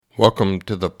Welcome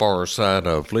to the far side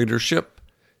of leadership.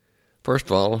 First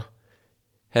of all,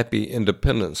 happy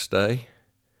Independence Day.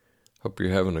 Hope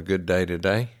you're having a good day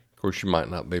today. Of course, you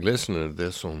might not be listening to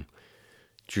this on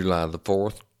July the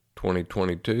 4th,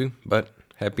 2022, but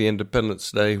happy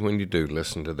Independence Day when you do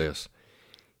listen to this.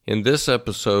 In this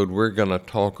episode, we're going to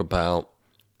talk about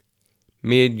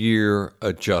mid-year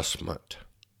adjustment.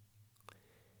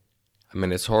 I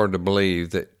mean, it's hard to believe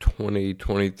that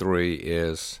 2023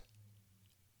 is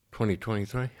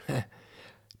 2023?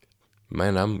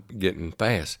 Man, I'm getting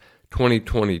fast.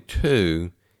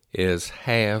 2022 is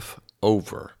half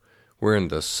over. We're in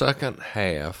the second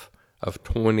half of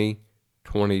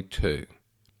 2022.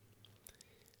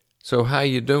 So how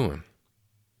you doing?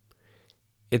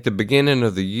 At the beginning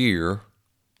of the year,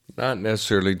 not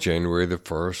necessarily January the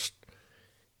 1st,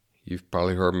 you've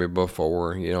probably heard me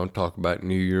before, talk about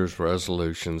New Year's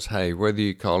resolutions. Hey, whether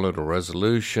you call it a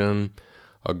resolution,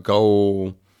 a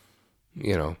goal,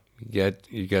 you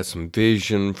got some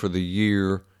vision for the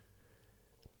year.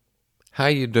 How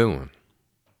you doing?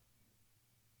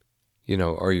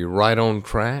 Are you right on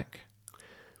track?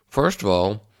 First of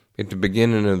all, at the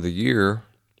beginning of the year,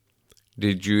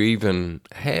 did you even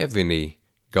have any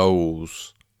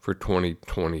goals for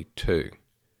 2022?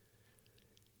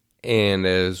 And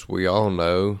as we all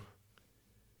know,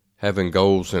 having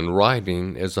goals in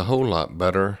writing is a whole lot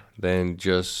better than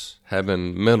just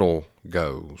having mental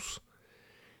goals.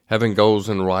 Having goals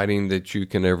in writing that you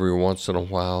can every once in a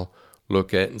while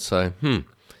look at and say,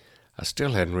 I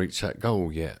still hadn't reached that goal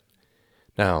yet.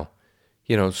 Now,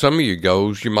 some of your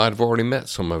goals, you might have already met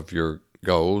some of your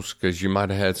goals because you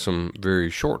might have had some very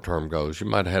short-term goals. You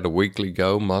might have had a weekly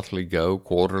goal, monthly goal,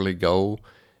 quarterly goal,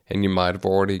 and you might have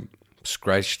already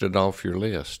scratched it off your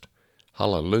list.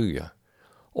 Hallelujah.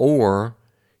 Or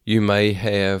you may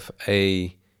have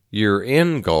a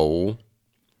year-end goal,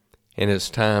 and it's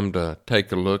time to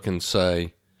take a look and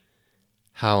say,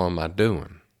 how am I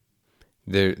doing?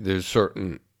 There's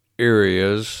certain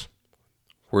areas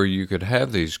where you could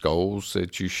have these goals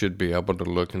that you should be able to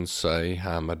look and say,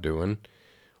 how am I doing?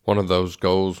 One of those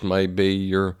goals may be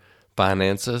your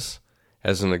finances.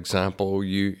 As an example,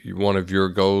 one of your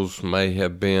goals may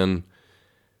have been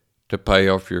to pay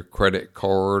off your credit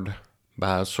card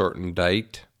by a certain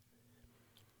date.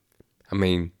 I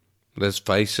mean, let's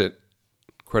face it,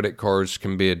 credit cards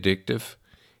can be addictive,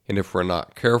 and if we're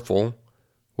not careful,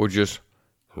 we'll just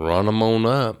run them on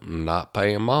up and not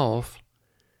pay them off.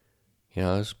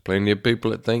 There's plenty of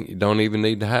people that think you don't even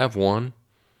need to have one,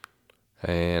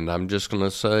 and I'm just going to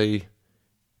say,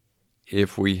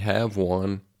 if we have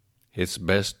one, it's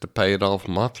best to pay it off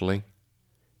monthly.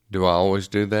 Do I always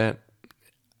do that?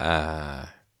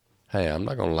 Hey, I'm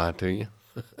not going to lie to you.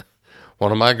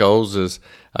 One of my goals is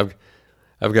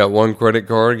I've got one credit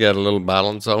card, got a little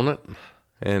balance on it,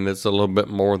 and it's a little bit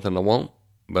more than I want,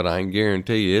 but I can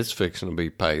guarantee you it's fixing to be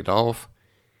paid off,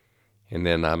 and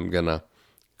then I'm going to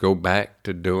go back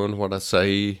to doing what I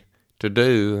say to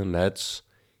do, and that's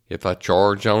if I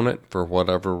charge on it for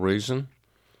whatever reason,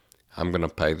 I'm going to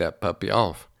pay that puppy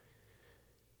off.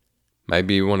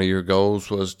 Maybe one of your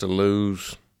goals was to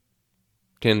lose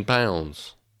 10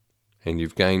 pounds, and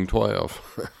you've gained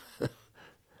 12.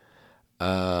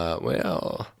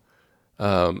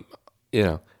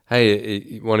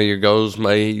 Hey, one of your goals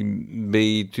may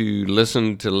be to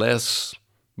listen to less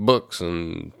books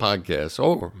and podcasts,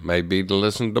 or maybe to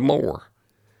listen to more.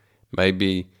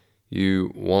 Maybe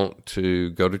you want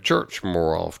to go to church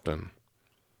more often.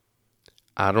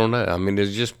 I don't know. I mean,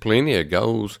 there's just plenty of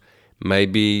goals.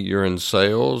 Maybe you're in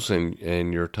sales and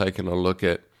you're taking a look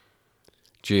at,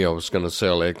 I was going to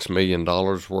sell X $1 million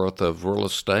worth of real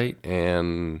estate,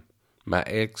 and my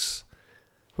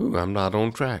I'm not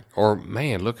on track. Or,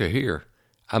 man, look at here,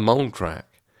 I'm on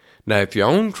track. Now, if you're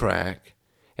on track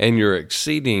and you're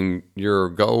exceeding your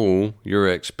goal, your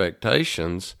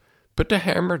expectations, put the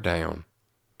hammer down.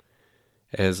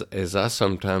 As I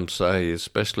sometimes say,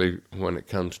 especially when it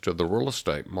comes to the real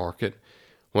estate market,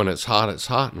 when it's hot,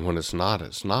 and when it's not,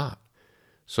 it's not.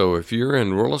 So if you're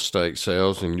in real estate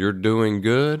sales and you're doing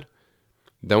good,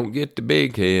 don't get the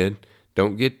big head,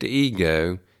 don't get the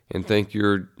ego, and think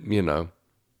you're,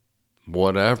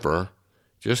 whatever.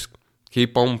 Just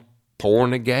keep on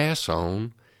pouring the gas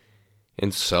on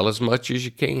and sell as much as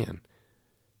you can.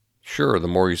 Sure, the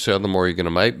more you sell, the more you're going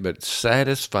to make, but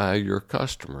satisfy your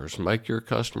customers. Make your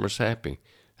customers happy.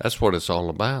 That's what it's all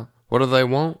about. What do they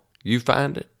want? You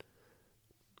find it.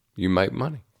 You make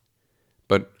money.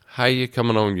 But how are you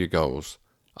coming on your goals?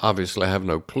 Obviously, I have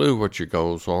no clue what your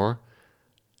goals are.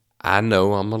 I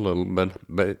know I'm a little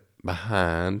bit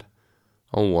behind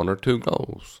on one or two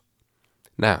goals.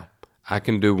 Now, I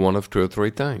can do one of two or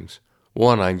three things.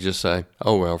 One, I can just say,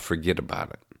 oh, well, forget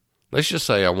about it. Let's just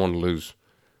say I want to lose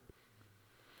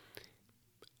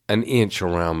an inch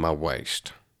around my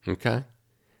waist, okay?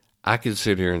 I could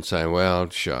sit here and say, well,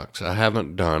 shucks, I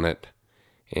haven't done it,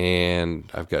 and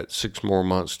I've got 6 more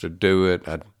months to do it.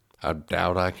 I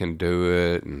doubt I can do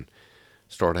it, and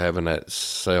start having that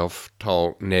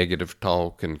self-talk, negative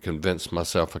talk, and convince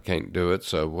myself I can't do it,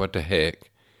 so what the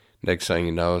heck. Next thing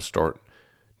you know, I start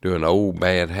doing old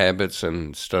bad habits, and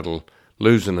instead of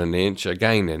losing an inch, I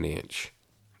gain an inch,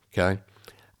 okay?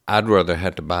 I'd rather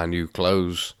have to buy new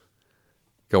clothes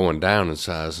going down in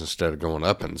size instead of going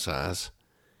up in size.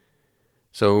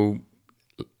 So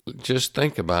just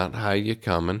think about how you're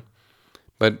coming.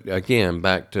 But again,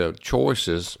 back to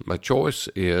choices. My choice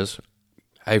is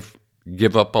I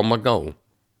give up on my goal.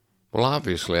 Well,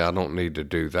 obviously, I don't need to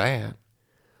do that.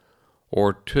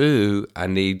 Or 2, I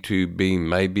need to be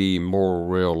maybe more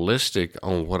realistic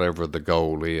on whatever the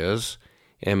goal is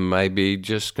and maybe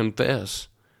just confess.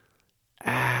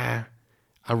 I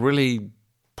really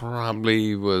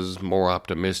probably was more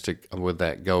optimistic with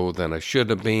that goal than I should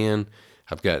have been.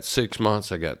 I've got 6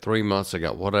 months, I got 3 months, I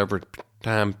got whatever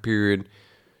time period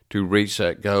to reach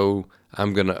that goal.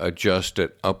 I'm going to adjust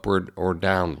it upward or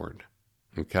downward,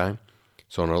 okay?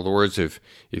 So in other words, if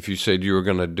you said you were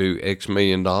going to do X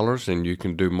million dollars and you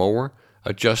can do more,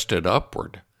 adjust it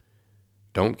upward.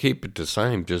 Don't keep it the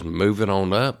same. Just move it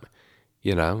on up,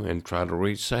 and try to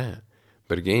reach that.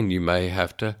 But again, you may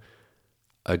have to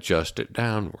adjust it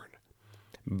downward.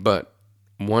 But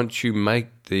once you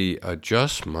make the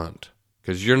adjustment,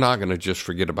 because you're not going to just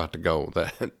forget about the goal.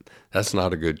 That's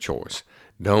not a good choice.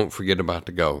 Don't forget about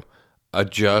the goal.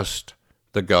 Adjust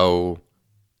the goal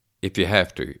if you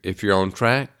have to. If you're on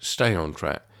track, stay on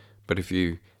track. But if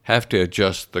you have to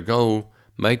adjust the goal,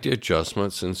 make the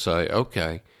adjustments and say,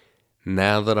 okay,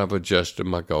 now that I've adjusted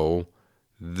my goal,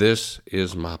 this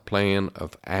is my plan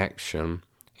of action.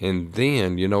 And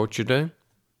then, you know what you do?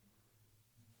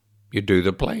 You do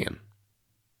the plan.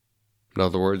 In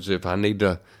other words, if I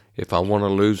want to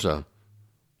lose an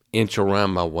inch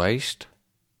around my waist,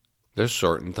 there's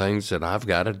certain things that I've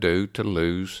got to do to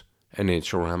lose an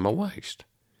inch around my waist.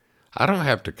 I don't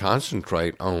have to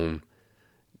concentrate on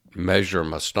measuring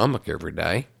my stomach every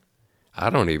day. I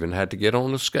don't even have to get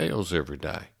on the scales every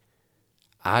day.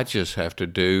 I just have to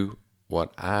do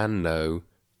what I know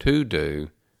to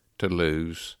do to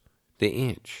lose the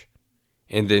inch.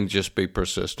 And then just be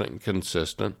persistent and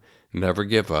consistent, never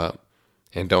give up,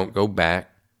 and don't go back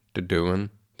to doing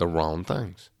the wrong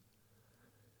things.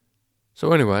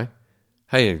 So anyway,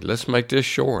 hey, let's make this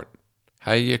short.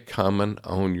 How you coming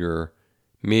on your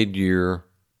mid-year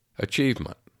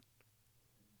achievement?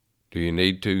 Do you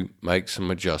need to make some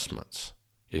adjustments?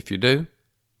 If you do,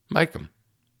 make them.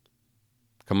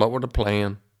 Come up with a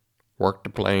plan, work the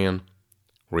plan,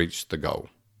 reach the goal.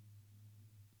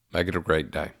 Make it a great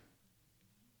day.